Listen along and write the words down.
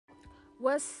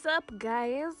What's up,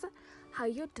 guys? How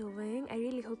you doing? I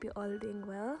really hope you're all doing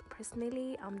well.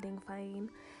 Personally, I'm doing fine.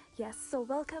 Yes, so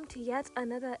welcome to yet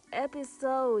another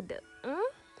episode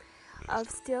of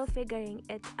Still Figuring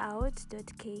It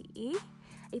Out.ke.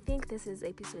 I think this is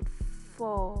episode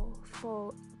 4.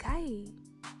 Guy,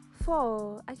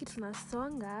 4. Aki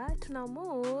tunasonga, tuna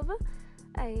move.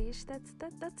 Aish, that's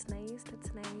nice.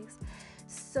 That's nice.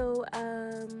 So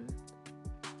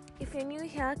if you're new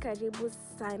here, karibu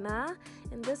sana.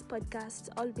 In this podcast,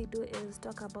 all we do is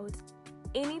talk about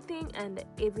anything and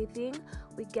everything.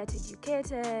 We get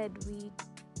educated, we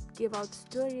give out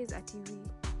stories at TV.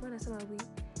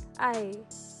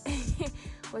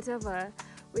 Whatever.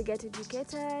 We get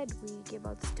educated, we give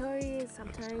out stories,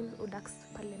 sometimes udaks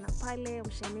pale na pale,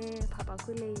 mshene, papa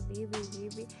kule,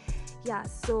 hivi. Yeah,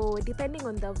 so depending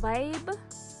on the vibe,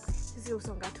 sisi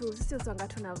usonga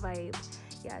tu na vibe.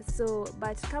 Yeah, so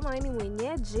but kama wewe ni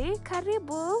mwenyeji,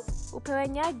 karibu upewe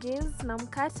nyagis na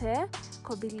mkate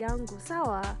kwa bili yangu,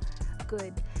 sawa?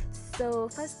 Good. So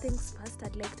first things first,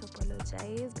 I'd like to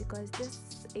apologize because this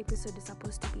episode is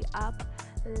supposed to be up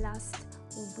last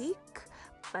week,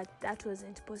 but that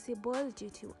wasn't possible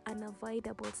due to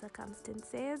unavoidable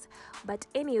circumstances. But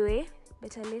anyway,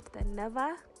 better late than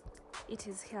never. It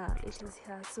is here.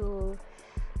 So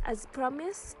as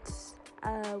promised,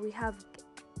 we have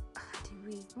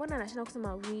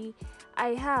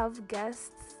I have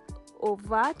guests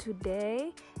over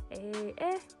today.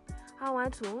 How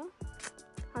to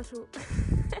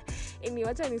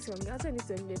wacha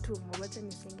nisonge too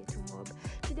mob.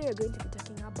 Today we're going to be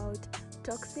talking about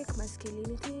toxic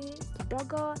masculinity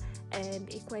kidogo and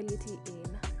equality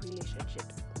in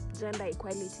relationships, gender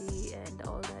equality and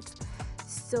all that.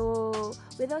 So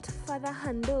without further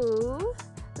ado,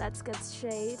 let's get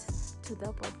straight to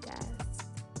the podcast.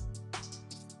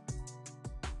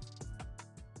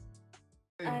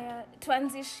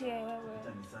 Tuanzishie wewe.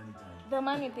 The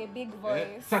man with a big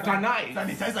voice. Satanize.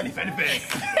 Sanitizer ni fanfare.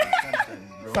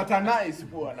 Satanize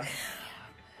bwana.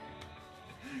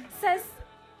 Says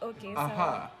okay,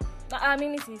 Aha.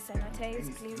 Mimi si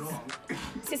sanitize, please.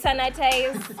 Si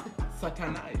sanitize.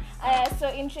 Satanize. So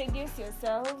introduce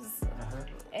yourselves.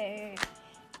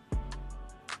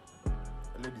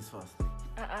 Ladies first.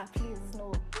 Please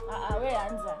no. Where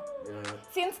answer? Yeah.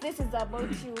 Since this is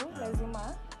about you,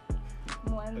 lazima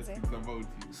muanze. It's about you.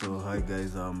 So hi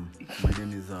guys, my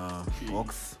name is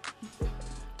Ox.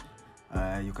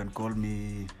 You can call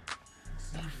me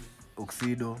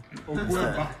Oxido.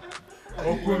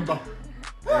 Okwemba.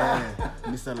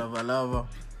 Mr. Lava.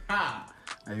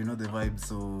 You know the vibe,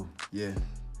 so yeah.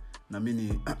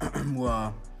 Namini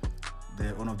wa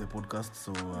the owner of the podcast,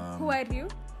 so Who are you?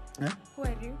 Yeah? Who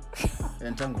are you?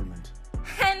 Entanglement.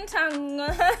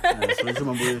 So it's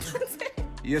mambo yetu.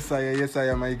 Yes I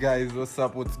am, my guys. What's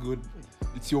up? What's good?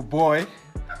 It's your boy.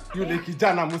 Yule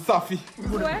kijana Musafi.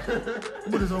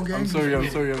 I'm sorry.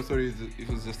 It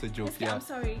was just a joke. Yeah. I'm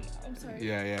sorry.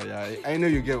 Yeah. I know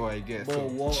you get what I get.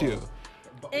 So chill.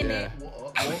 Yeah.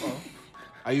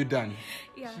 Are you done?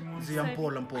 Yeah. I'm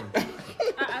Paul.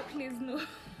 Please no.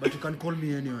 But you can call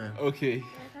me anywhere. Okay.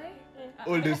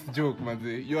 Oldest joke, man.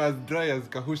 You're as dry as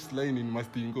Kahush line in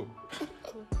Mastingo.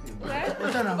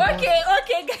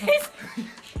 Okay, guys.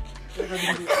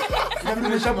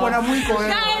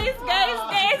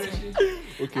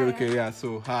 Guys. Okay, yeah.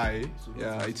 So hi.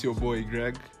 Yeah, it's your boy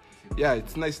Greg. Yeah,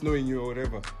 it's nice knowing you or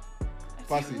whatever.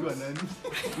 Pass it.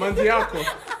 Manzi yako.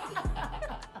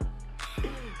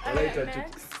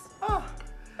 Next.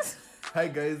 Hi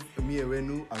guys, me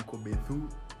Ewenu, Uncle Bethu.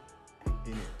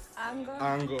 In it.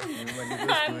 Ango.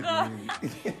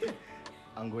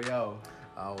 Ango yao.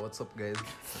 What's up guys?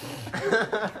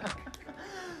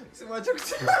 For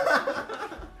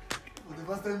the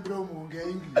first time bro muongea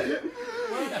English.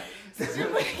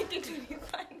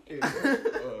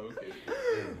 Oh, okay.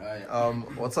 Hi.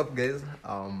 What's up guys?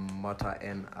 Mata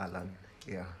and Alan.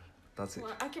 Yeah, that's it.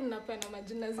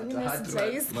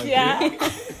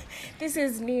 This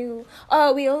is new.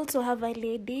 We also have a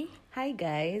lady. Hi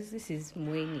guys, this is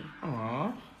Mweni.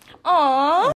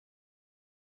 Aww.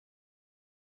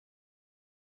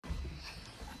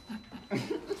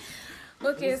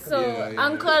 Okay, so Yeah.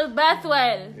 Uncle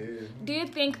Bethwell, do you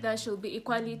think there should be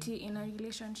equality in a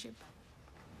relationship?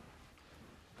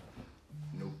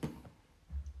 Nope.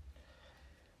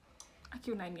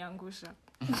 Aki unaniangusha.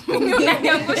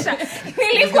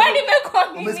 Nilikuwa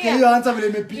nimekuaminia. Umesikia hiyo answer vile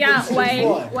imepiga. Yeah,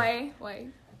 why?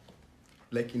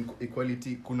 Like in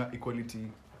equality, kuna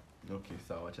equality. Okay,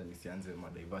 sawa, acha nisianze ma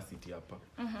diversity hapa.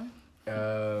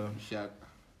 Shaq.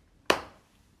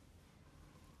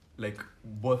 Like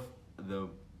both the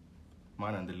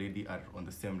man and the lady are on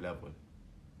the same level.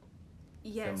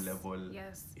 Yes. Same level.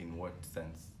 Yes. In what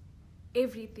sense?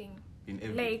 Everything. In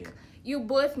everything. Like you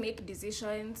both make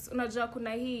decisions. Unajua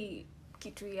kuna hii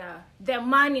kitu ya the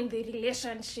man in the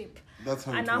relationship. That's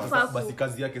how it Anafaa works. Basi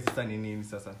kazi yake sasa ni nini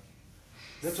sasa?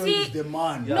 That's why he's the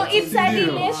man. No, it's a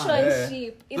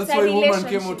relationship. It's That's a why woman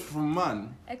relationship. came out from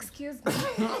man. Excuse me.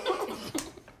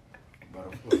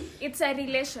 It's a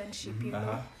relationship, you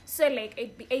know. So like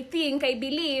I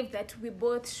believe that we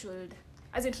both should,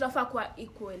 as in tunafaa kuwa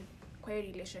equal kwa hiyo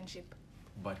relationship.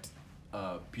 But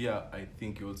Pia, I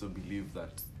think you also believe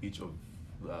that each of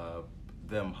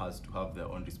them has to have their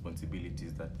own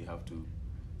responsibilities that they have to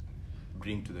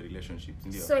bring to the relationship.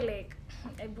 So like,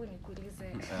 ebu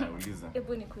nikuulize.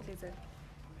 Ebu nikuulize.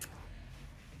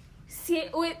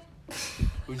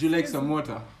 Would you like some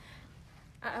water?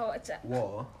 Water.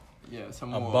 War. Yeah,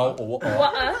 some About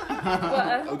water.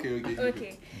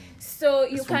 Okay. So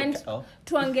you can't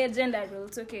tuange gender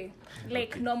roles, okay?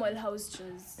 Like normal house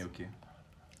chores. Okay.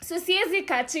 So siwezi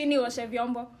kaa chini oshe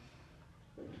vyombo.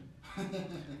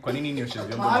 Kwa nini nioshe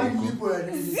vyombo?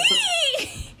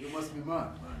 You must be man.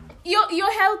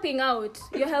 You're helping out.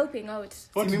 You're helping out.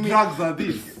 What drugs are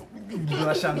these?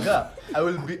 I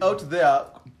will be out there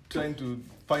trying to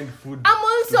find food. I'm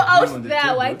also to bring out on the there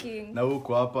table. working. Na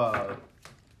uko hapa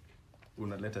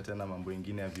unaleta tena mambo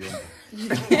ingine ya vyombo.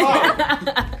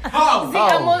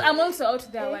 I'm also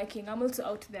out there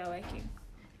working.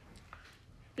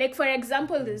 Like for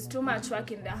example, there's too much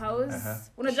work in the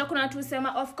house. Unajua kuna watu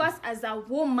sema, of course as a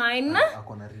woman.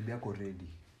 Akona ready ako ready.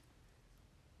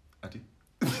 Ati?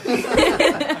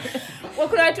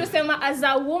 Kuna watu sema as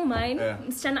a woman,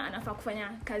 msichana anafaa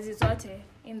kufanya kazi zote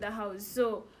in the house.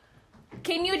 So,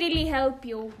 can you really help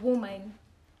your woman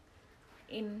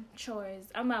in chores?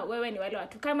 Ama wewe ni wale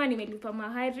watu kama nimelipa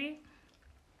mahari,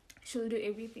 she'll do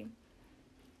everything.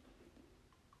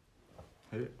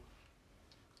 Hey.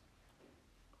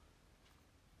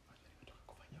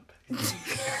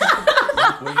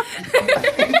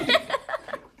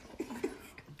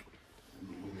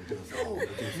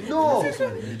 No.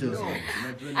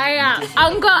 Aya,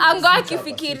 ango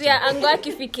akifikiria.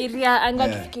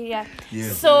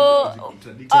 Yeah. So,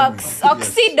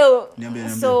 oxido. Niambie.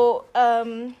 So,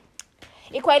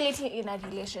 equality in a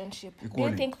relationship. Do you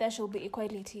Equality. think there should be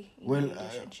equality in a Well,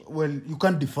 relationship? you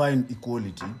can't define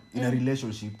equality in a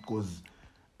relationship because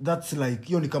that's like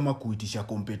hiyo ni kama kuitisha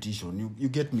competition. You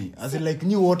get me? As in like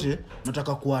nyi wote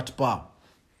nataka kuwa at par.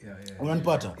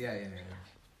 Unanipata? Yeah.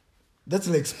 That's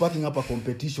like sparking up a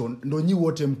competition. Ndo nyi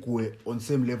wote mkue on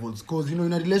same levels because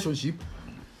in a relationship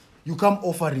you come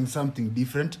offering something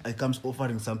different, I comes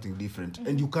offering something different,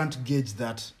 and you can't gauge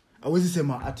that. Awezi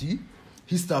sema ati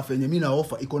hii stuff yenye mimi na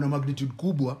offer iko na magnitude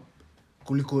kubwa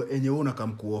kuliko yenye wewe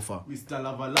unakam kuoffer. Mr.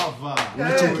 Lava.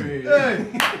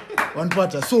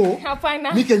 Wanapata. So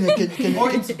Hapana. mi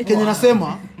kenye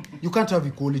nasema you can't have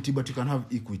equality but you can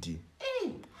have equity.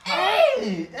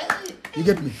 You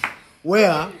get me?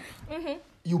 Where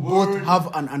you both have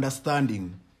an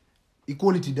understanding.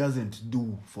 Equality doesn't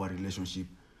do for a relationship.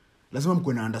 Lazima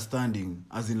mkwe na understanding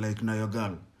as in like na your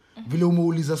girl. Vile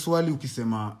umeuliza swali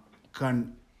ukisema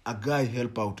can a guy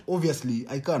help out? Obviously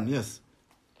I can, yes.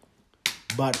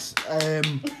 But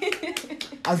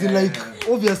as in like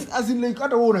obvious, as in like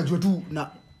hata wewe unajua tu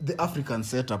na the African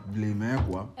setup vile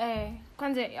imewekwa.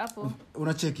 Kwanza hapo.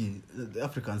 Unacheki the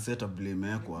African setup vile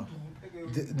imewekwa.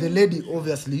 The lady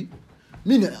obviously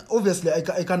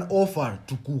I can offer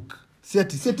to cook.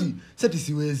 Seti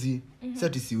siwezi.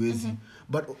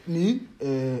 But ni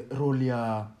role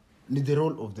ya ni the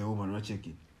role of the woman,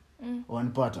 unacheki.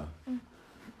 Wanipata.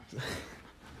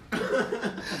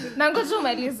 Na ngoja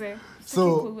umalize.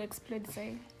 So explain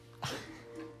say.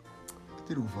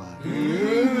 Tirufa.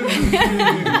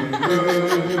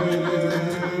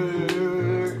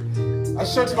 A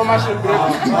short commercial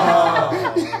break.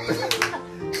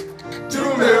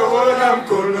 Tumeona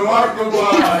mkono wako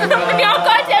bwana.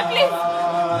 Niokote please.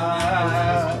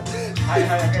 Hi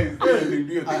guys.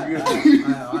 Thank you.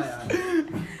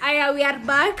 Aya, we are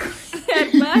back.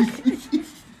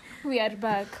 We are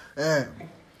back.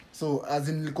 So as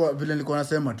in vile nilikuwa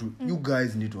nasema tu, you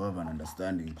guys need to have an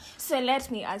understanding. So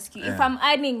let me ask you, if I'm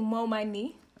earning more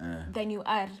money than you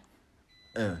are,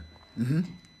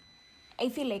 I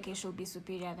feel like I should be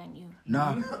superior than you.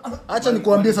 Na acha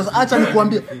nikwambie sasa, I feel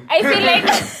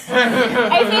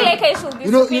like I should be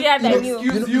superior than you.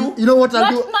 You know what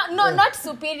I'll do? Not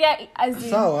superior as in.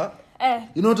 Sawa.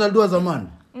 You know what I'll do as a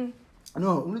man?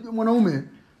 No, unajua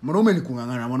mwanaume ni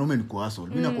kungangana, mwanaume ni kuhustle.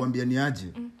 Mimi nakwambia ni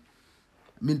aje.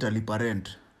 Mimi nitalipa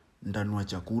rent, nitanunua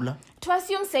chakula. To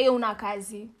assume say una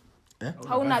kazi.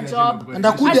 hauna job.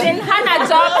 Ndakuja. As in, hana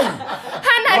job.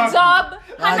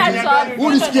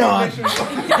 Unisikia wapi?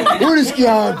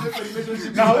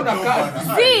 Na hauna kazi.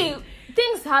 See,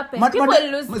 things happen.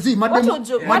 People lose.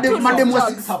 Madam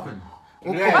was happen.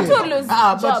 Okay.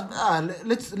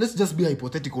 Let's just be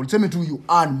hypothetical. Tell me too you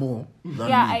earn more than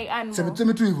me. I earn more. Tell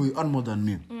me too you earn more than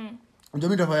me. Unajua mimi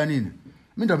nitafanya nini? Mimi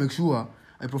nita make sure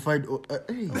I provide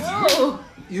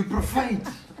You provide.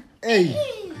 Hey.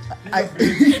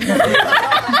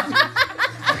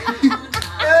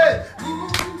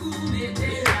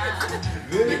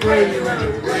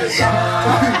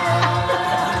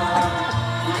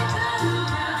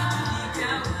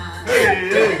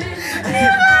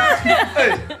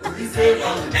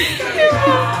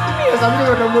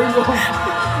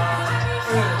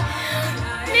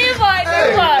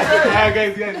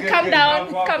 Guys. Calm down.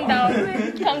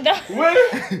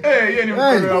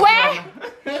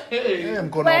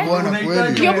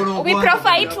 We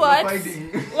provide what?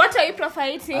 What are you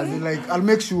providing? As in, like, I'll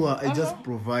make sure I just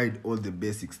provide all the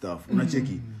basic stuff.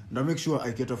 Unacheki. And I'll make sure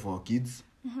I cater for our kids.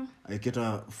 I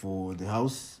cater for the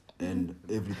house and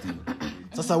everything.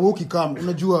 Sasa woki come,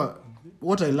 unajua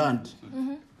what I learned.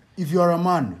 If you are a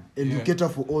man and you cater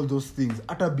for all those things,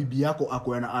 hata bibi yako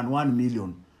ako na earn 1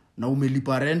 million na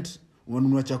umelipa rent,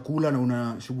 unanunua chakula na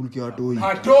unashughulikia watoi.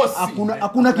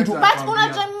 Hakuna kitu. But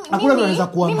unajua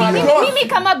mimi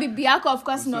kama bibi yako of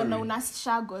course una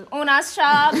struggle. Una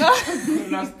struggle.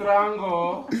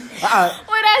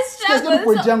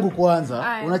 Point yangu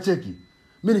kwanza, unacheki.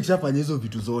 Mimi nikishafanya hizo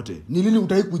vitu zote, ni lini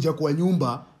utaki kuja kwa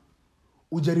nyumba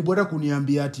ujaribu hata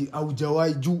kuniambia ati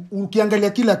haujawahi juu ukiangalia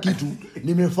kila kitu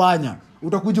nimefanya,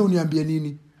 utakuja uniambie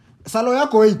nini? Salo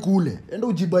yako wewe ikule, enda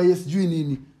ujibuy sijui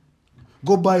nini.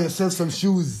 Go buy yourself some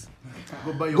shoes.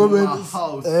 Go buy your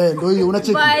house. Ndio hiyo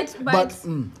unacheki. But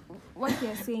what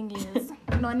you're saying is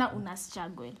unaona una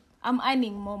struggle. I'm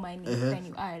earning more money than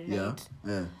you are, right?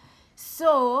 Yeah.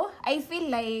 So, I feel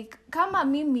like kama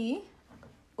mimi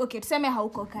tuseme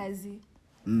hauko kazi.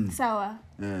 Sawa.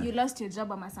 You lost your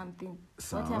job or something.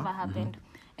 Whatever happened.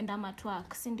 And I'm at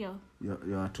work, si ndio?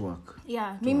 You're at work.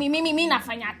 Yeah, mimi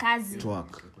nafanya kazi. At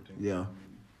work. Yeah.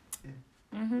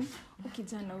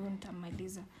 Ukijana wewe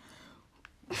nitamaliza.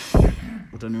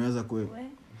 Utaniweza kweli?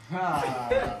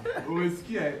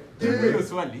 Umesikia? Hiyo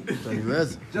swali.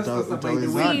 Utaniweza?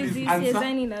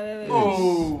 Siwezani na wewe.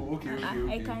 Oh, okay.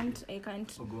 I can't.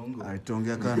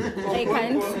 Aitongea kana. I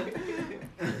can't.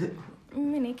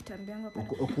 Mimi nikitambianga pale.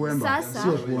 Okuemba.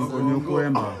 Sio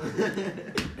kuemba.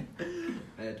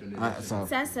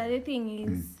 Sasa the thing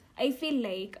is I feel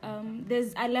like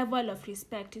there's a level of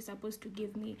respect you're supposed to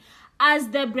give me as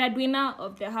the breadwinner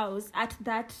of the house. At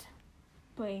that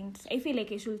point, I feel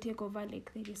like I should take over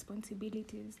like the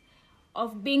responsibilities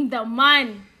of being the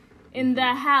man in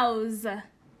the house.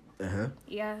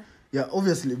 Yeah,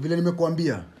 obviously vile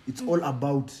nimekuambia, it's all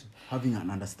about having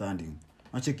an understanding.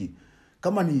 Nacheki,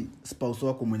 kama ni spouse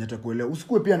wako mwenye atakuelewa,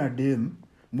 usikue pia na dem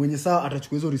mwenye saa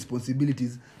atachukua hizo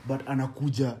responsibilities but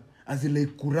anakuja as in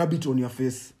like kurub it on your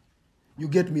face. You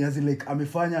get me? As in like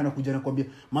amefanya anakuja nakwambia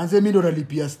manze mimi ndo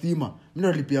nalipia stima, mimi ndo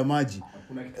nalipia maji.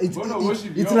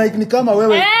 It's like ni kama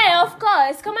wewe. Of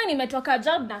course, kama nimetoka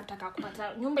job na nataka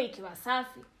kupata nyumba ikiwa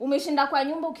safi. Umeshinda kwa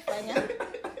nyumba ukifanya?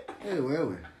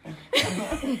 Wewe.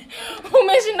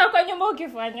 Umeshinda kwa nyumba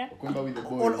ukifanya?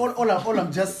 All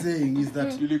I'm just saying is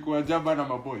that ilikuwa jamba na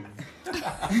maboys.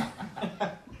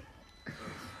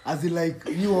 As in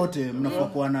like you wote mnafaa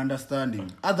kuwa na understanding.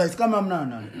 Otherwise kama mna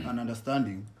an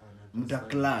understanding, mta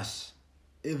clash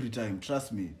every time,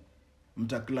 trust me.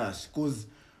 Mta clash cause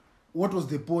what was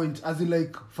the point? As in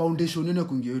like foundation yenu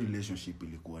kuingia relationship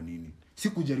ilikuwa nini? Si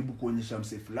kujaribu kuonyesha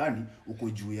mse fulani uko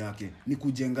juu yake, ni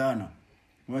kujengana.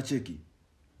 Unacheki?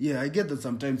 Yeah, I get that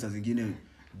sometimes as ingine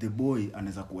the boy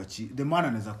anaweza kuwa the man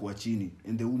anaweza kuwa chini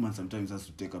and the woman sometimes has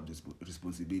to take up the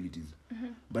responsibilities.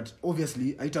 But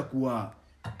obviously haitakuwa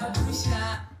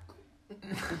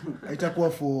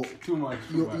for too much.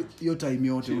 Your time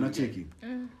yote unacheki.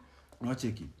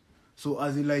 Unacheki. So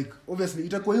as in like obviously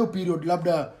itakuwa hiyo period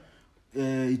labda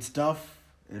it's tough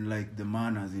and like the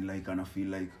man as in like ana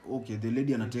feel like okay the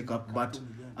lady ana take up, but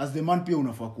as the man pia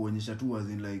unafaa kuonyesha tu as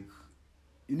in like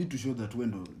you need to show that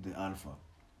when the alpha.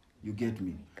 You get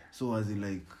me? So as in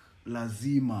like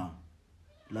lazima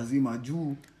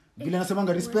juu vile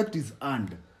nasemanga respect is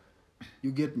earned.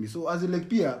 You get me? So as in like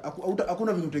pia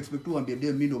hakuna vile utaexpect tu ambie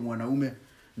dem mimi ndo mwanaume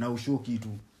na ushow kitu.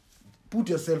 Put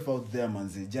yourself out there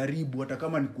manze. Jaribu hata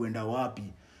kama ni kuenda wapi.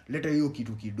 Leta hiyo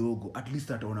kitu kidogo. At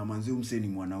least ataona manze umse ni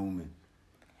mwanaume.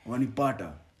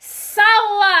 Wanipata.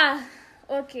 Sawa.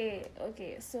 Okay.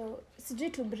 So sijui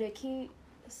to break hii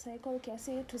cycle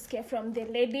kiasi tusikie from the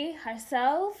lady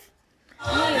herself.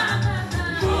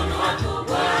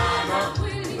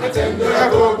 Matendo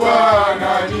yako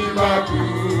Bwana ni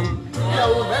makuu.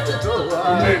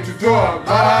 Umetutoa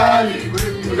mbali,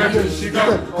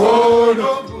 ukatushika mkono.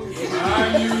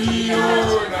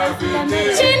 Aliuiona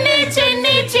vile.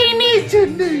 Chini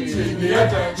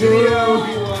hata juu.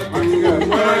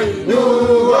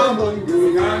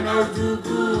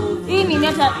 Hii ni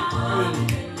nyota.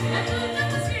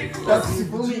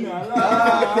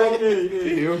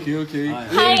 Okay.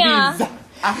 Hiya.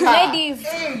 Ladies.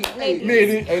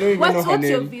 Lady, I don't even know her What's your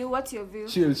name. view? What's your view?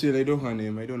 Chill. I don't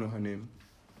know her name.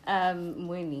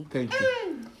 Mweni. Thank you.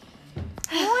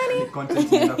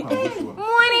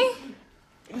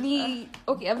 Morning.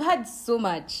 Okay, I've had so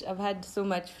much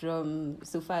from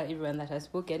so far everyone that has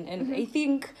spoken, and I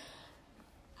think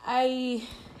in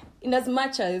as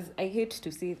much as I hate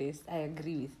to say this, I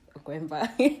agree with Okwemba.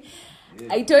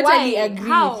 I totally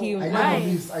agree with him. I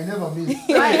never miss.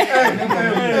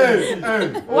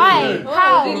 Why?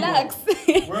 How? Relax.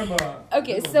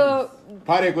 Okay, so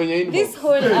Pare kwenye inbox. this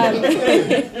whole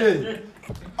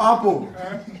Apple.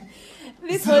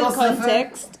 this whole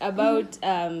context about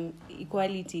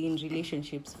equality in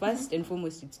relationships, first and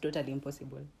foremost, it's totally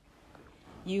impossible.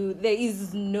 There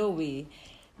is no way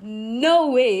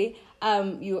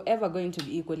you're ever going to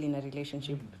be equal in a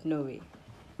relationship. No way.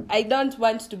 I don't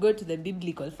want to go to the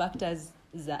biblical factors,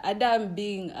 the Adam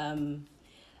being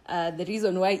the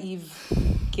reason why Eve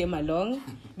came along,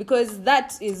 because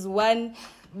that is one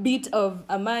bit of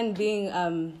a man being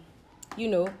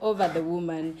over the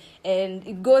woman, and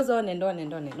it goes on and on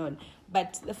and on and on.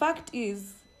 But the fact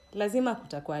is, lazima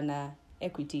kutakuwa na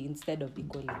equity instead of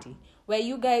equality, where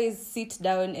you guys sit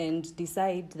down and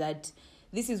decide that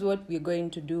this is what we're going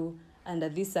to do under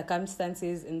these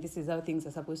circumstances, and this is how things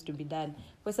are supposed to be done.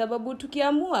 Kwa sababu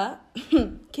tukiamua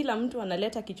kila mtu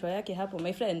analeta kichwa yake hapo,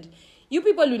 my friend, you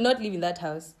people will not live in that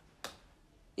house.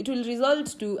 It will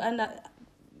result to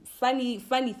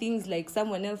funny things like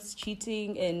someone else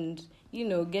cheating and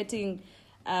getting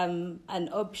an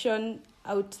option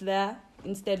out there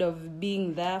instead of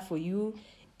being there for you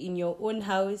in your own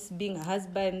house, being a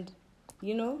husband,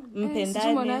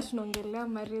 mpendane. Tunaongelea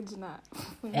marriage na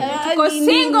Tuko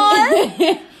single.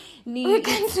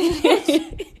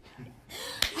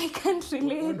 I can't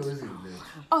relate.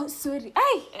 Oh, sorry.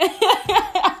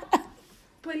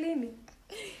 Poleni.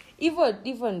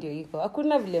 Hivyo ndio iko.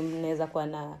 Hakuna vile mnaweza kuwa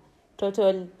na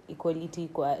total equality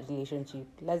kwa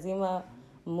relationship. Lazima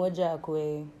mmoja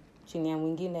akue chini ya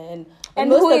mwingine, and who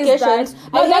most is occasions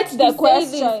that? No, that's the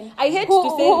question. I hate who, to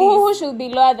say who this. should be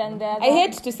lower than the other? I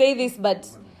hate to say this, but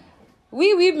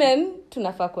we women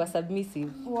tunafaa kuwa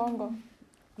submissive. Uongo.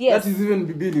 Yes. That is even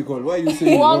biblical. Why are you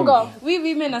saying Uongo. We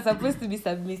women are supposed to be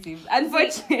submissive.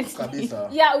 Unfortunately.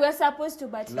 Yeah, we're supposed to,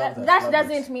 but that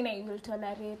doesn't mean I will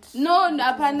tolerate. No,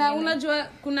 hapana. Unajua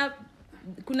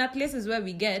kuna places where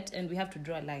we get and we have to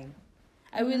draw a line.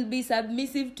 I will be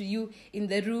submissive to you in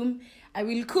the room. I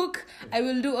will cook. I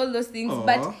will do all those things. Aww.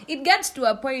 But it gets to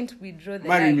a point we draw the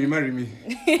line. Marry me.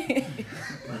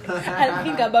 I'll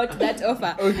think about that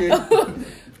offer. Okay.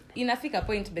 Inafika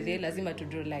point bedhe lazima to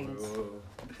draw lines.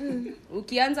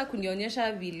 Ukianza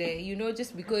kunionyesha vile,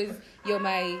 just because you're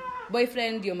my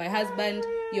boyfriend, you're my husband,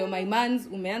 you're my man's,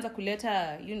 umeanza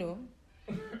kuleta,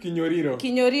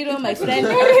 Kinyoriro, my friend.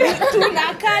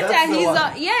 Tunakata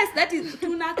hizo. Yes, that is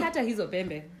tunakata hizo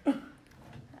pembe.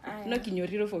 No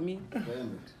kinyoriro for me.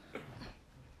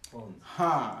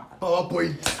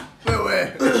 PowerPoint.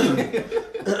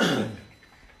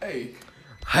 Hey.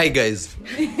 Hi guys.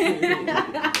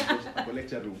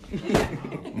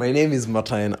 My name is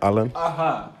Mata N. Allen.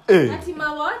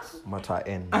 Matima what? Mata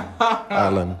N.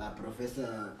 Allen.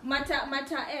 Professor. Mata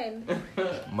N.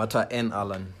 Mata N.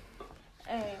 Allen.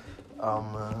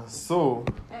 So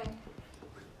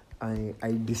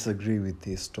I disagree with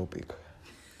this topic.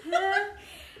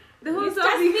 The whole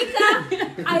topic.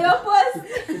 I oppose.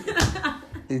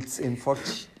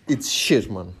 It's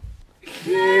shit, man.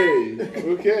 Hey.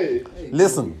 Okay.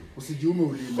 Listen. Usijiume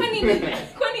ulimi.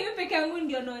 Kwani peke yangu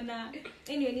ndio naona.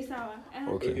 Anyway, ni sawa.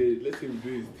 Okay, let him do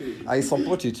his thing. I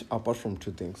support it apart from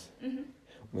two things.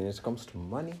 When it comes to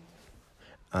money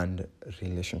and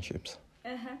relationships.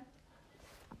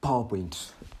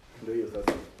 PowerPoint.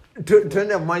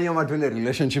 Twende money ama twende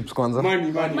relationships kwanza?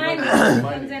 Money.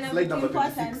 Slide number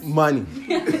 26. Money.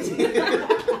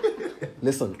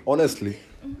 Listen, honestly,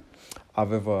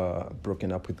 I've ever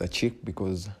broken up with a chick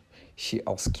because she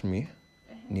asked me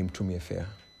nimtumie fare.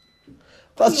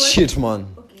 That's shit, man.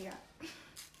 Okay, yeah.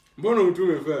 Mbona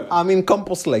utume fare? I'm in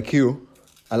campus like you.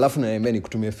 Alafu naambia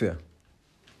nikutumie fare.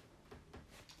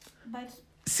 But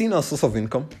sina source of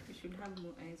income. We should have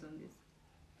more eyes on this.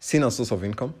 Sina source of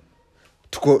income.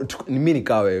 Ni mimi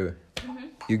nikaa wewe.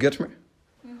 You get me?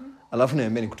 Alafu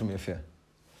niambia nikutumie fare.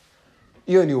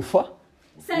 Hiyo ni ufa?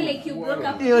 So like you broke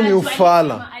up. Hiyo ni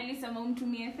ufala. Alisema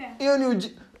umtumie fare. Hiyo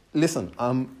ni listen,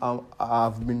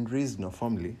 I've been raised in a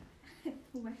family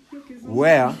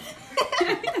where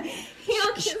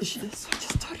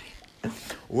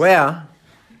where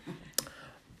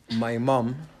my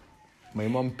mom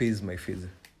pays my fees.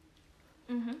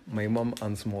 My mom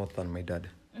earns more than my dad.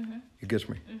 You get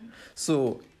me?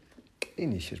 So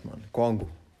any shit, man. Kwangu.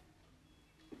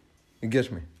 You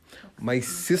get me? My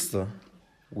sister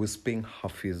was paying her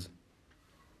fees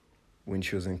when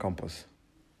she was in campus.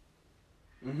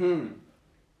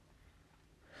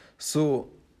 So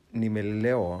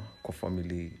nimelelewa kwa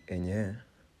family enye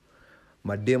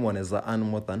mademu wanaweza earn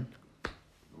more than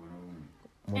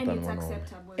And it's one hour.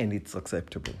 acceptable. And it's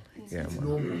acceptable. Yeah,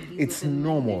 man. It's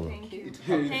normal.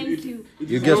 Thank you.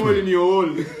 You get Normal me? in your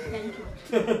own. Thank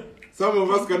you. Some of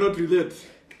us cannot relate.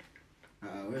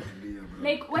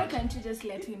 Like, why can't you just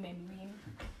let women win?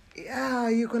 Yeah,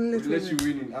 you can Let you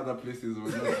win in other places. Or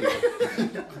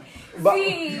not. But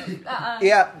See,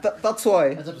 yeah, that's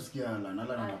why. Acha tusikia Alan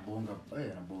anabonga.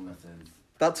 Anabonga sense.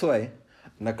 That's why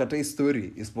nakata hii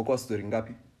story isipokuwa story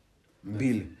ngapi?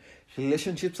 Mbili.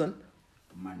 Relationships and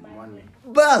Money.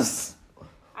 bas.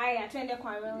 aya, twende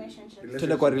kwa relationship.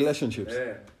 Tena kwa relationships.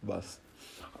 Yeah. Bas.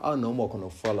 Naomba kuna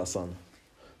ufala sana.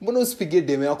 Mbona usipigie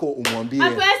demu yako umwambie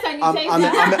Apewe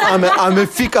sanitizer.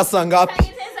 amefika saa ngapi?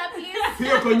 Sanitizer, please.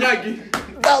 Hiyo konyagi.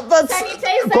 That's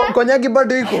Sanitizer. konyagi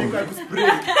bado iko.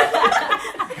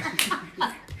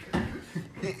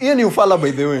 Hiyo ni ufala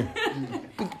by the way.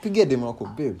 Pigia demu yako,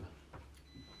 babe.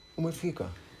 Umefika.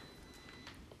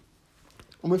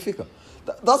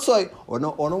 That's why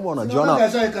wanaume wanajiona.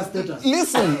 Ashaweka status.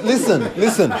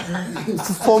 Listen.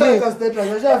 For me, Ashaweka status,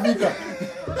 ashafika.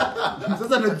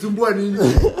 Sasa nakusumbua nini?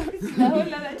 The whole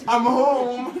other I'm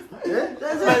home.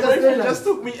 Just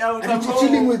took me out. I'm I'm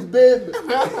chilling home. with babe.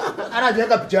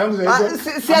 Anaweka picha yangu za hizo. si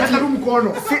ati- Anaweka tu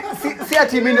mkono. si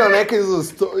ati mimi ndio naweka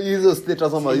hizo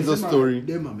status ama hizo story.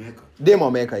 Dem ameweka. Demo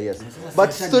ameweka, yes.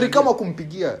 But story kama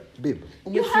kumpigia, babe,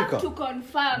 You have to umefika.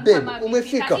 confirm Babe, kama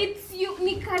umefika. It's you,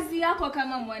 ni kazi yako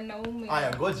kama mwanaume.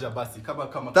 Aya, ngoja basi kama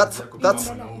That's- kazi yako that's-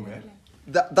 kama mwanaume.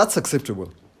 That's acceptable.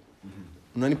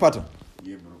 Unanipata?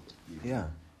 Yeah, bro. Yeah.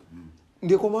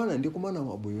 Ndio kwa maana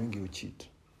maboy wengi ucheat.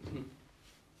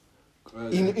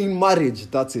 In marriage,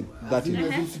 that's it.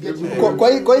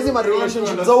 Kwa hizi ma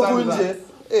relationships za huku nje,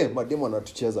 mademo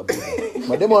anatucheza bro.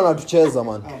 Mademo anatucheza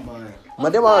man.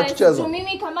 Mademo anatucheza. So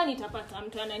mimi kama nitapata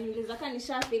mtu ananiuliza kama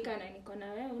nishafika na niko na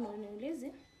wewe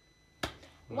unaniulize.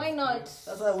 Why not?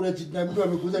 Sasa unachita mtu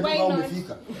amekuja tu Why kama not?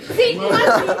 umefika. See,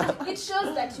 imagine, it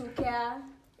shows that you care.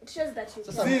 It shows that you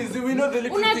care. See, we know the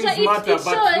little Unajua, things matter, it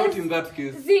but shows- not in that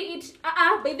case. See,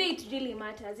 by the way, it really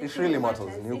matters. It really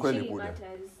matters. Ni It ukweli really kuja.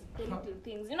 matters. The little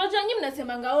things. Unajua nyinyi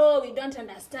mnasemanga, we don't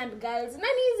understand girls.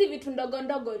 Nani hizi vitu ndogo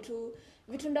ndogo tu?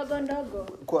 Vitu ndogo ndogo.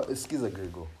 Kwa skiza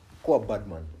Grego. Kwa bad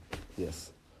man.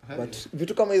 Yes. But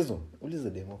vitu kama hizo, uliza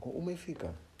demo wako umefika.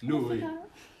 No way.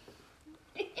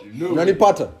 No.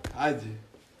 Unanipata? Aje.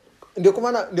 Ndio kwa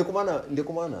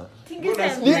maana Tingiza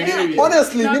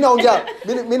honestly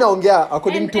mimi naongea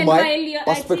according to my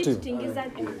perspective. Tingiza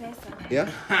M-Pesa. Yeah.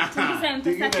 Tingiza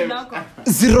M-Pesa kidogo.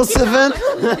 07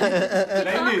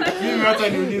 Lakini mimi hata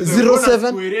niulize.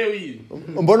 07. Kuelewi.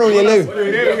 Mbona unielewi?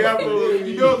 Kuelewi hapo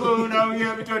kidogo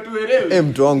unaongea vitu hatuelewi.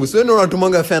 Mtu wangu sio ndio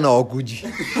unatumanga fana wakuji.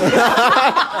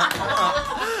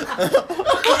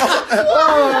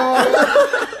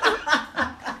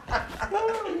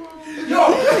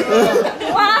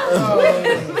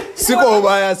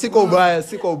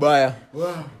 Siko ubaya.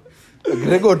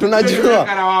 Grego tunajua.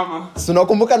 Karawama.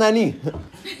 Tunakumbuka nani?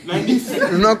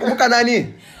 Tunakumbuka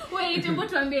nani? Wait, hebu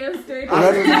tuambie hiyo story.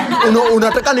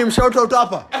 Unataka ni shout out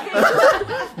hapa?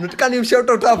 Unataka ni shout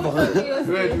out hapa?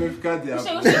 Wewe tumefikaje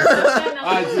hapa?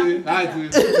 Aje.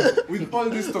 With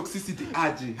all this toxicity,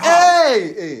 aje.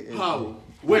 Hey. How?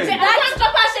 When?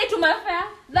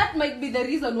 That might be the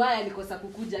reason why alikosa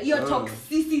kukuja. Hiyo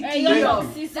toxicity. Hiyo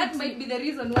toxicity. That might be the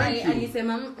reason why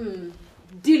alisema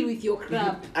deal with your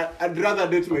crap. I'd rather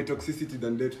date my toxicity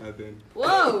than date her then.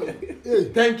 Wow.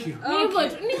 Thank you. Hivyo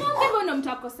tu. Ni hivyo ndo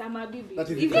mtakosa mabibi. That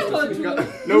is Hivyo tu.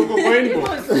 Na uko kwa inbox.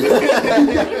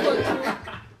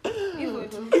 Hivyo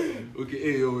tu.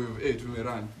 Okay,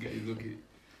 tumerun guys, okay.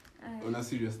 On a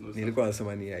serious note. Nilikuwa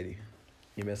nasema ni hadi.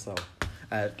 Nimesahau.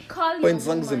 Call your Points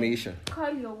zangu woman. zimeisha.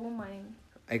 Call your woman.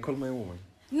 I call my woman.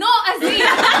 No, as in.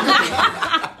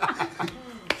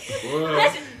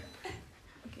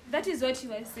 That is what you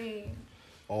were saying.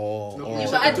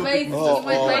 You advise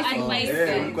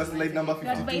guys. Because slide number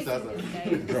 52 sasa.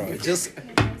 Bro, just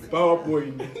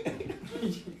PowerPoint.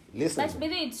 listen. But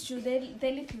maybe it's true. The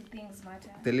little things matter.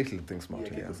 The little things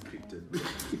matter, yeah.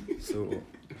 So,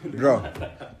 bro,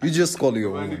 you just call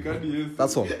your woman.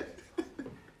 That's all.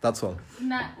 That's all.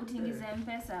 Na utingize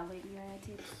M-Pesa when you are at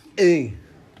it. Hey.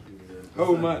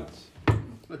 How much?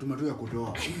 Tomato ya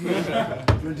kutoa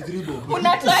 23 bob.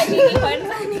 Unatoa nini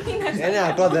kwanza? Yani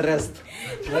atoa the rest.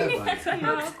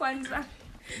 Unatoa kwanza.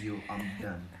 I'm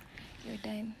done. You're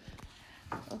done.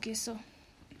 Okay, so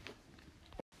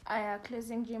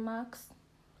closing remarks.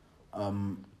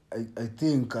 I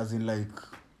think as in like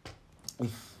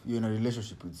if you're in a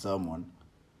relationship with someone,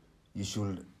 you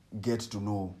should get to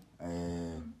know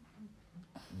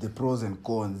the pros and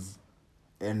cons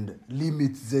and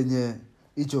limits zenye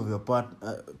each of your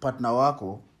partner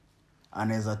wako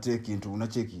anaweza take into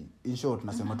unacheki. In short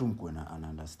nasema tu mkuwe na an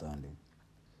understanding.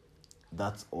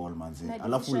 That's all manze.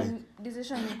 Alafu like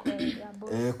decision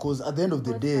ya cause at the end of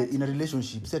the day in a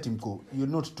relationship set mko,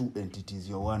 you're not two entities,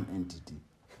 you're one entity.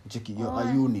 Cheki, you're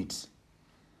a unit.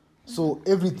 So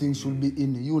everything should be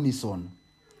in unison.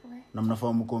 Na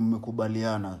mnafahamu mko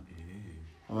mmekubaliana.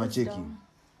 Unacheki.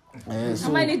 So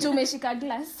kama ni umeshika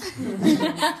glass.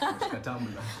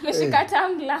 Umeshika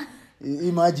tumbler.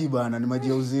 Imagine bana, ni maji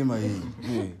ya uzima hii.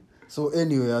 So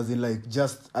anyway,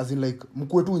 as in like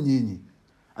mkwe tu nyinyi.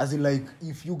 As in like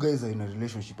if you guys are in a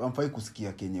relationship, amfai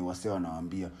kusikia kenye wase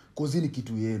wanawaambia. Cause ni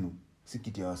kitu yenu, si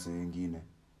kitu ya wase wengine.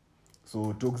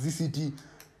 So toxicity,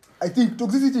 I think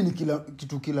toxicity ni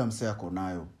kitu kila mse ako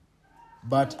nayo.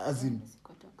 But as in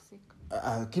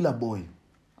kila boy.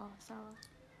 Oh, sawa.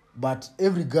 But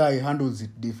every guy handles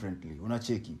it differently.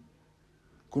 Unacheki.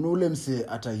 Kuna ule mse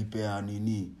ataipea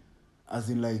nini? As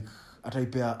in like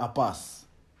ataipea a pass.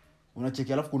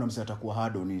 Unacheki, alafu kuna mse atakuwa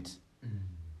hard on it.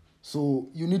 So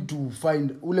you need to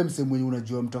find ule mse mwenye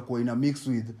unajua mtakuwa ina mix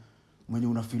with, mwenye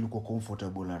una feel uko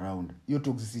comfortable around. Hiyo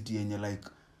toxicity yenye like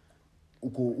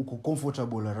uko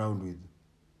comfortable around with.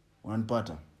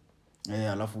 Unanipata?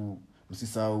 Alafu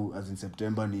msisahau as in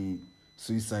September ni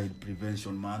Suicide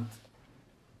Prevention Month.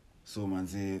 So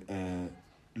manze,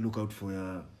 look out for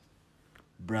your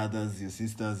brothers, your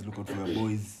sisters, look out for your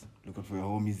boys, look out for your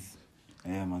homies.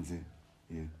 Manze.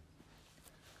 Yeah.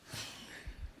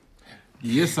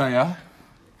 Yes, Aya.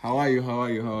 How are you?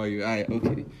 Aye,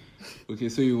 okay. Okay,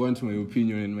 so you want my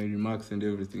opinion and my remarks and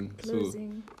everything.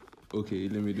 Closing. So, okay,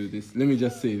 let me do this. Let me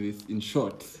just say this in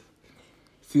short.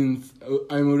 Since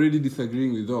I'm already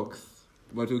disagreeing with Ox,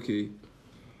 but okay.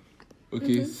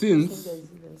 Okay, since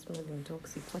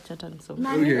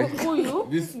Nani huyu?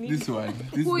 this one,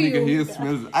 this nigga here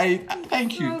smells. I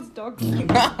thank you.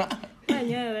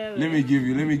 Let me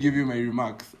give you my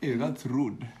remarks. Hey, that's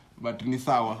rude, but ni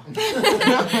sawa.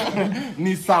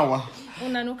 Ni sawa.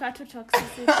 Unanuka tu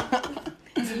toxicity.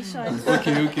 In short.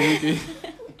 Okay.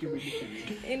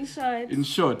 In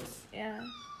short. Yeah.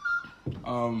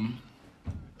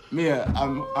 Me,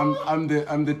 I'm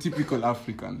the typical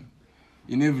African.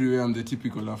 In every way, I'm the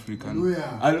typical African.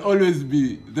 Yeah. I'll always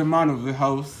be the man of the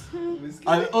house.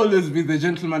 I'll always be the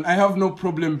gentleman. I have no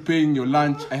problem paying your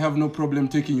lunch. I have no problem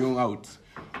taking you out.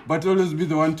 But always be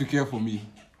the one to care for me.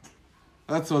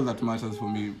 That's all that matters for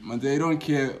me. I don't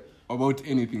care about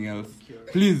anything else.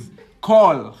 Please,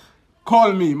 call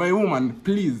me, my woman.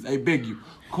 Please, I beg you.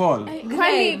 Call.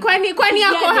 Kwani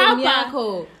yako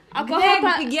hapa? Ako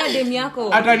hapa pigia dem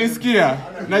yako. Atanisikia.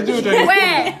 Najua utanisikia.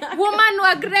 We, woman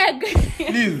wa Greg.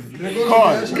 Please,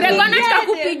 call. Greg anataka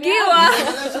kupigiwa.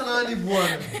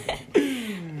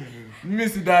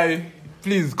 Miss Dai,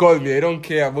 please call me. I don't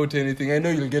care about anything. I know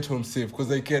you'll get home safe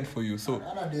because I cared for you. So,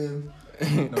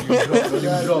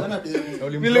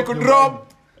 nile kudrop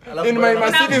in my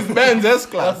Mercedes Benz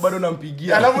S-Class. Bado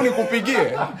nampigia. Alafu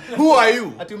nikupigie. Who are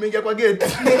you? Ati umeingia kwa gate.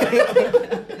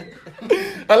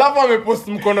 Alafu amepost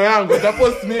mkono yangu.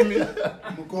 Atapost mimi.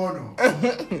 Mkono.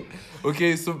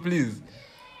 Okay, so please.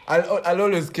 I'll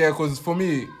always care because for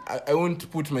me, I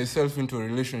won't put myself into a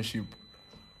relationship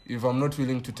if I'm not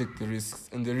willing to take the risks.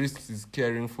 And the risks is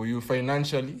caring for you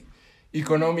financially,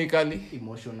 economically,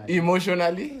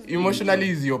 emotionally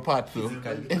is your part though.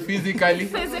 Physically.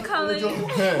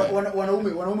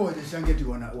 Wanaume wajeshangeti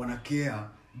wana care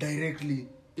directly.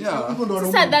 Yeah.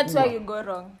 So that's why you go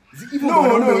wrong. Hivyo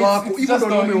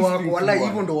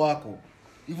ndo wako.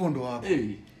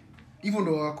 Hey. Hivyo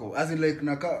ndo wako. As in like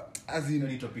as in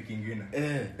Ni topic ingine.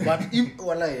 but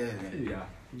Yeah.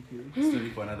 Story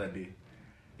for another day.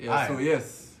 Yeah, so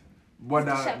yes.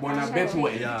 Bwana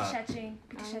Betway. Yeah.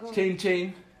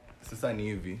 Chain. Sasa ni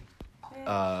hivi.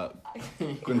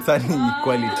 concerning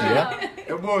equality, yeah?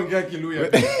 Hebu ongea Kiluya.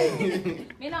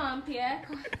 Mimi nawaambia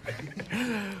yako.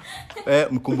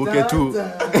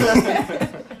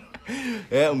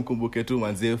 Mkumbuke tu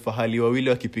manze, fahali wawili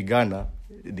wakipigana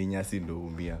ni nyasi ndo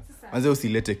umia. Manze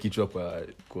usilete kichwa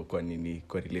kwa nini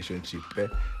kwa relationship.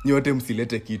 Nyote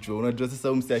msilete kichwa. Unajua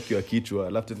sasa msi akiwa kichwa,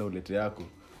 alafu tena ulete yako.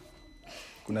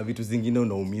 Kuna vitu zingine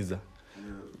unaumiza.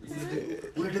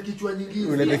 Ulete kichwa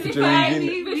nyingine.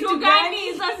 Vitu gani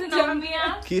hizo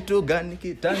zinaumia? Kitu gani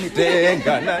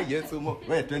kitanitenga na Yesu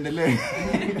wewe tuendelee.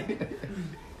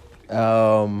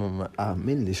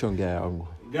 Mimi nilishongea yangu.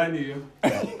 Gani hiyo?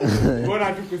 Bora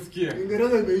hatukusikia.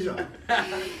 Kiingereza imeisha.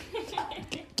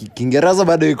 Kiingereza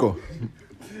bado iko.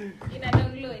 Ina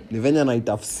download. Ni venye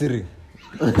naitafsiri.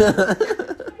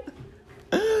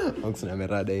 Oxna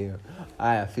merada hiyo.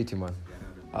 Aya, fiti man.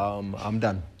 I'm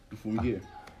done. Tufungie.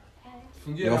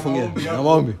 Fungia na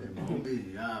maombi.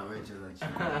 Wewe cheza.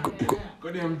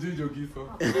 Kodi ya mjijo kiso.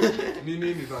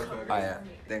 Nini sasa? Aya,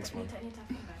 thanks man.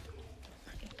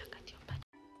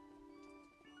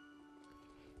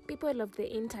 People of the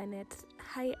internet,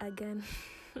 hi again.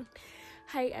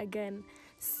 Hi again.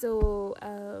 So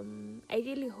I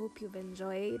really hope you've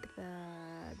enjoyed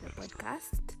the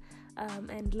podcast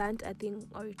and learned a thing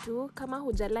or two. Kama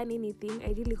hujalan anything,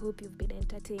 I really hope you've been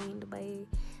entertained by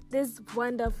these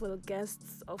wonderful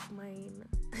guests of mine.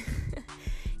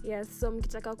 Yes, so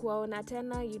mkitaka kuwaona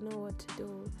tena, you know what to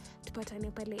do.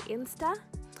 Tupatane pale Insta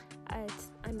at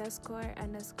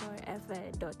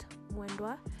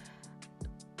 __f.mwendwa.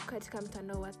 Katika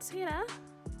mtandao wa Twitter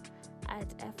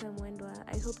at @fmwendwa.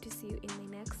 I hope to see you in my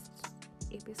next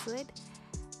episode.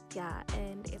 Yeah,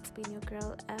 and it's been your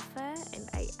girl Effa, and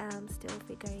I am still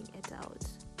figuring it out.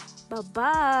 Bye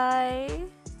bye.